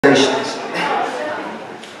translations.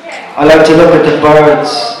 I like to look at the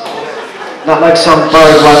birds, not like some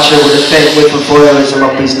bird watcher with a faint whiff of voyeurism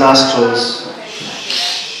up his nostrils.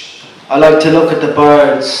 I like to look at the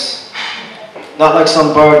birds, not like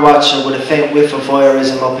some bird watcher with a faint whiff of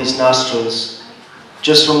voyeurism up his nostrils.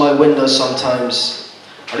 Just from my window sometimes,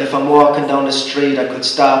 or if I'm walking down the street, I could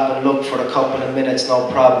stop and look for a couple of minutes, no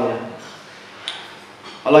problem.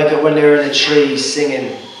 I like it when they're in a tree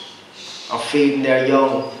singing, or feeding their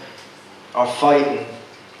young, or fighting.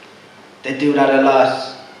 They do that a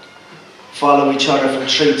lot. Follow each other from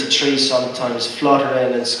tree to tree sometimes,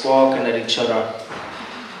 fluttering and squawking at each other.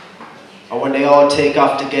 Or when they all take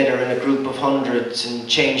off together in a group of hundreds and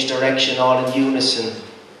change direction all in unison.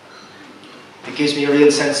 It gives me a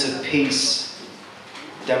real sense of peace.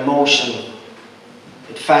 Their motion,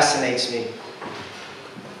 it fascinates me.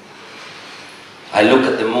 I look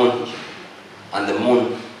at the moon, and the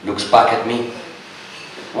moon looks back at me.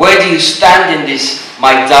 Where do you stand in this,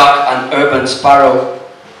 my dark and urban sparrow?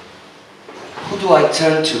 Who do I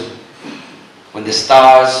turn to when the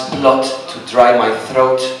stars plot to dry my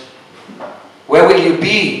throat? Where will you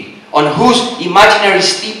be? On whose imaginary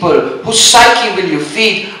steeple? Whose psyche will you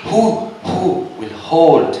feed? Who will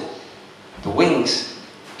hold the wings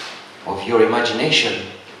of your imagination?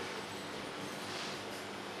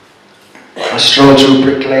 I stroll through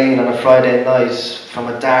Brick Lane on a Friday night, from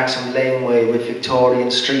a darksome laneway with Victorian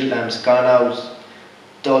street lamps gone out,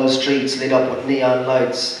 dull streets lit up with neon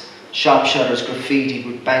lights, shop shutters graffitied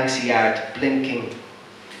with Banksy art blinking.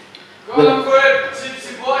 Going for it,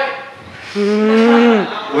 gypsy boy!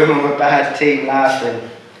 Women with bad teeth laughing,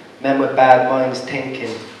 men with bad minds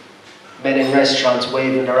thinking, men in restaurants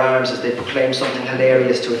waving their arms as they proclaim something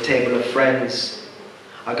hilarious to a table of friends.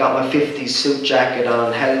 I got my 50s suit jacket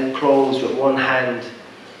on, held closed with one hand,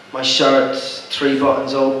 my shirt 3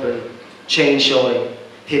 buttons open, chain showing,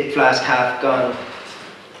 hip flask half gone,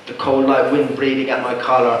 the cold night wind breathing at my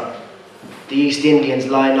collar. The East Indians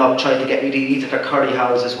line up trying to get me to eat at their curry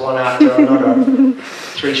houses one after another.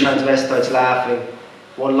 3 transvestites laughing,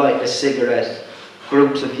 one lighting a cigarette,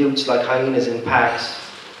 groups of youths like hyenas in packs.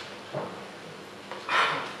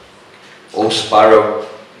 Oh, sparrow,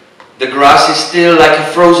 the grass is still like a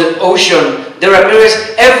frozen ocean. There are mirrors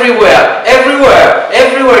everywhere, everywhere,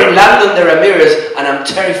 everywhere in London there are mirrors, and I'm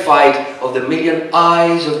terrified of the million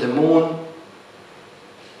eyes of the moon.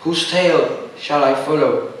 Whose tail shall I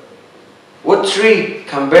follow? What tree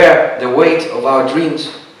can bear the weight of our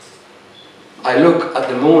dreams? I look at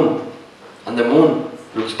the moon, and the moon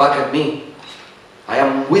looks back at me. I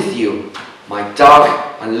am with you, my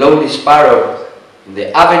dark and lonely sparrow, in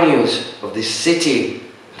the avenues of this city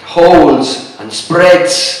that holds and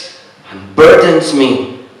spreads and burdens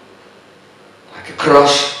me like a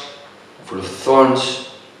cross full of thorns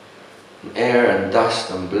and air and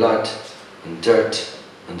dust and blood and dirt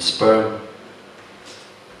and sperm.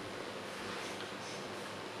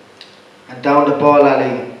 And down the ball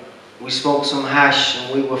alley, we smoked some hash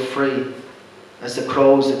and we were free as the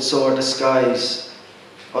crows that soared the skies,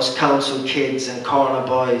 us council kids and corner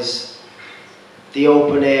boys. The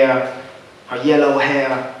open air, her yellow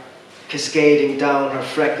hair cascading down her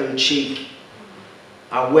freckled cheek,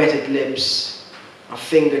 our wetted lips, our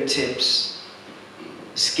fingertips.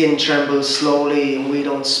 Skin trembles slowly and we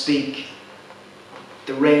don't speak.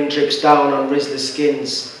 The rain drips down on rissless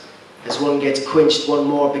skins. As one gets quenched, one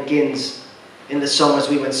more begins. In the summers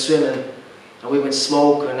we went swimming, and we went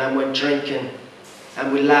smoking, and went drinking,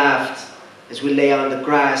 and we laughed as we lay on the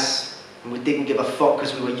grass, and we didn't give a fuck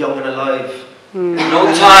because we were young and alive. No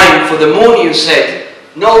time for the moon, you said.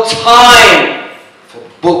 No time for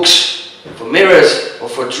books, for mirrors, or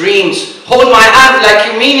for dreams. Hold my hand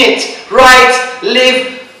like you mean it. Write,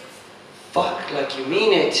 live, fuck like you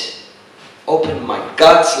mean it. Open my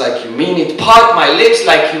guts like you mean it. Part my lips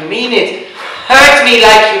like you mean it. Hurt me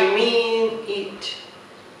like you mean it.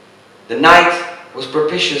 The night was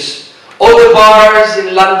propitious. All the bars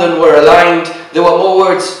in London were aligned. There were more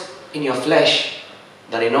words in your flesh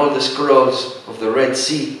than in all the scrolls of the Red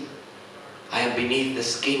Sea. I am beneath the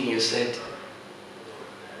skin, you said.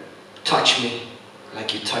 Touch me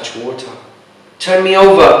like you touch water. Turn me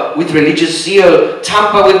over with religious zeal.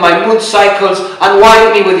 Tamper with my mood cycles.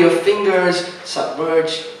 Unwind me with your fingers.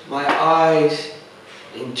 Submerge my eyes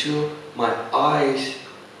into my eyes.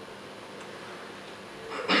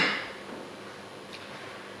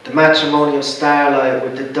 The matrimony of starlight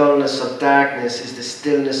with the dullness of darkness is the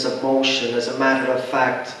stillness of motion as a matter of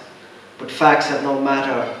fact. But facts have no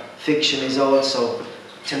matter. Fiction is also.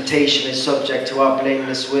 Temptation is subject to our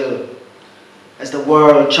blameless will. As the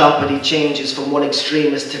world choppily changes from one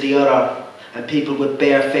extremist to the other, and people with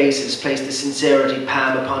bare faces place the sincerity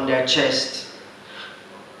palm upon their chest.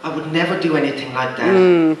 I would never do anything like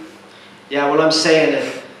that. Yeah, well, I'm saying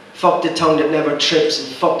it. Fuck the tongue that never trips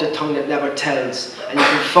and fuck the tongue that never tells. And you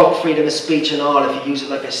can fuck freedom of speech and all if you use it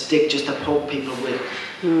like a stick just to poke people with.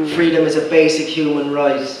 Freedom is a basic human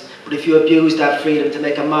right. But if you abuse that freedom to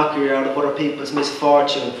make a mockery out of other people's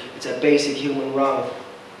misfortune, it's a basic human wrong.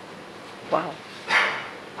 Wow.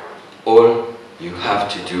 All you have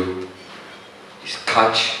to do is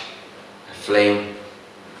catch a flame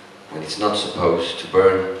when it's not supposed to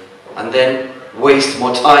burn, and then waste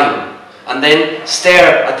more time, and then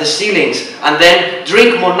stare at the ceilings, and then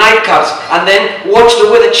drink more nightcaps, and then watch the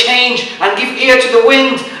weather change, and give ear to the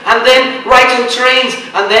wind, and then ride on trains,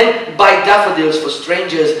 and then buy daffodils for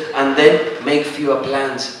strangers, and then make fewer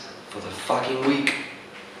plans for the fucking week.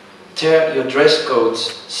 Tear your dress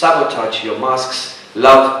codes, sabotage your masks,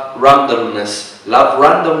 love randomness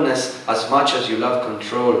as much as you love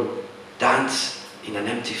control. Dance in an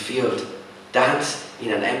empty field. Dance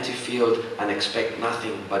in an empty field and expect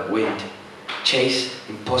nothing but wind. Chase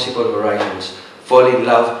impossible horizons. Fall in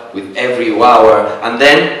love with every hour, and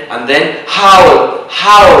then howl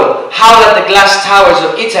at the glass towers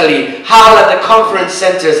of Italy, howl at the conference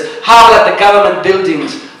centers, howl at the government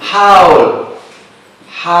buildings, howl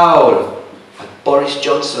at Boris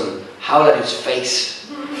Johnson, howl at his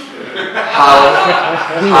face, howl,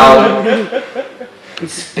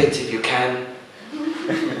 spit if you can.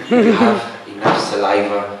 You have enough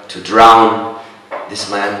saliva to drown this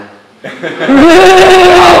man.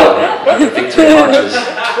 Howl at the victory marches.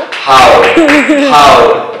 Howl,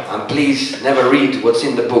 and please never read what's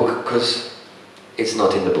in the book, because it's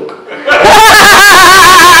not in the book.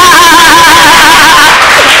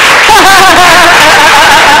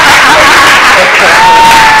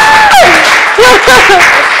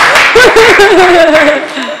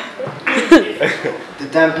 The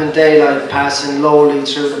dampened daylight passing lowly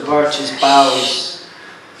through the birch's boughs,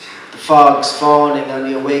 the fog's fawning on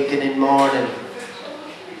the awakening morning.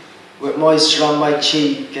 With moisture on my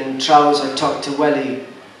cheek and trouser tucked to welly,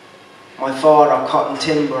 my father cutting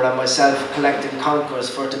timber and myself collecting conkers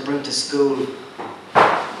for to bring to school.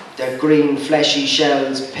 Their green fleshy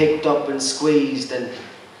shells picked up and squeezed, and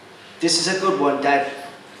this is a good one, Dad.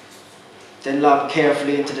 Then lobbed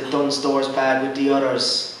carefully into the Dunstore's bag with the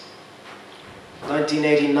others.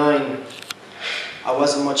 1989, I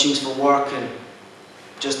wasn't much use for working,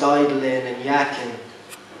 just idling and yakking.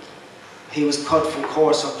 He was cut from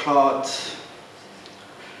coarser cloth,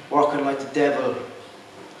 working like the devil,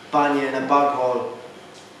 banya in a bog hole.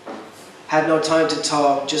 Had no time to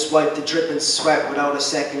talk, just wiped the dripping sweat without a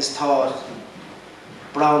second's thought.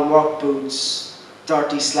 Brown work boots,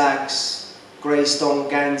 dirty slacks, grey stone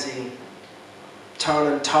gansey,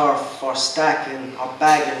 turning turf or stacking or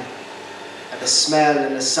bagging, and the smell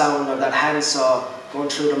and the sound of that handsaw going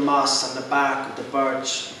through the moss and the bark of the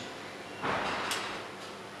birch.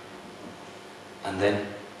 And then,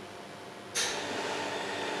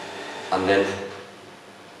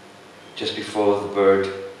 just before the bird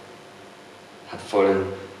had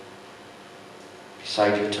fallen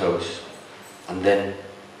beside your toes, and then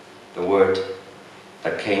the word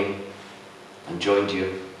that came and joined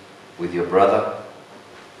you with your brother,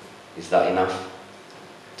 is that enough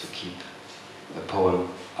to keep the poem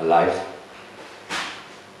alive?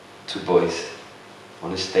 Two boys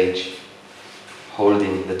on a stage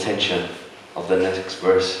holding the tension of the next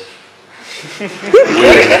verse. Will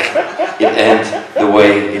it end the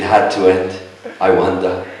way it had to end? I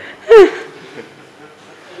wonder.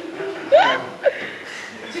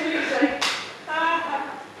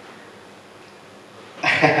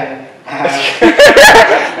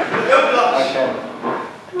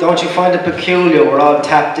 Don't you find it peculiar we're all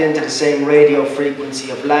tapped into the same radio frequency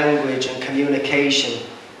of language and communication?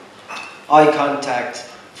 Eye contact,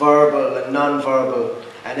 verbal and non-verbal,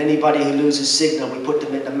 and anybody who loses signal, we put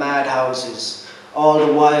them into madhouses, all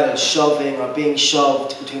the while shoving or being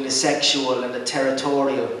shoved between the sexual and the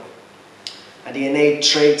territorial, and the innate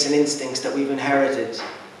traits and instincts that we've inherited: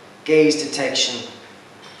 gaze detection,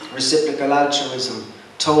 reciprocal altruism,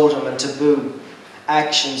 totem and taboo,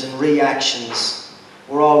 actions and reactions.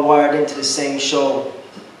 We're all wired into the same show.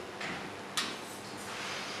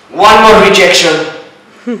 One more rejection,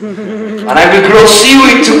 and I will grow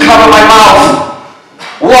seaweed to cover my mouth.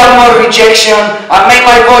 One more rejection, and may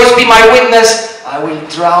my voice be my witness. I will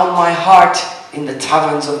drown my heart in the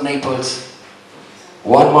taverns of Naples.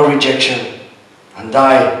 One more rejection, and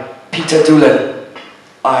I, Peter Doolan,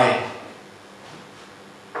 I,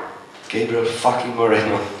 Gabriel fucking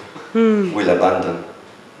Moreno, will abandon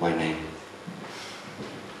my name.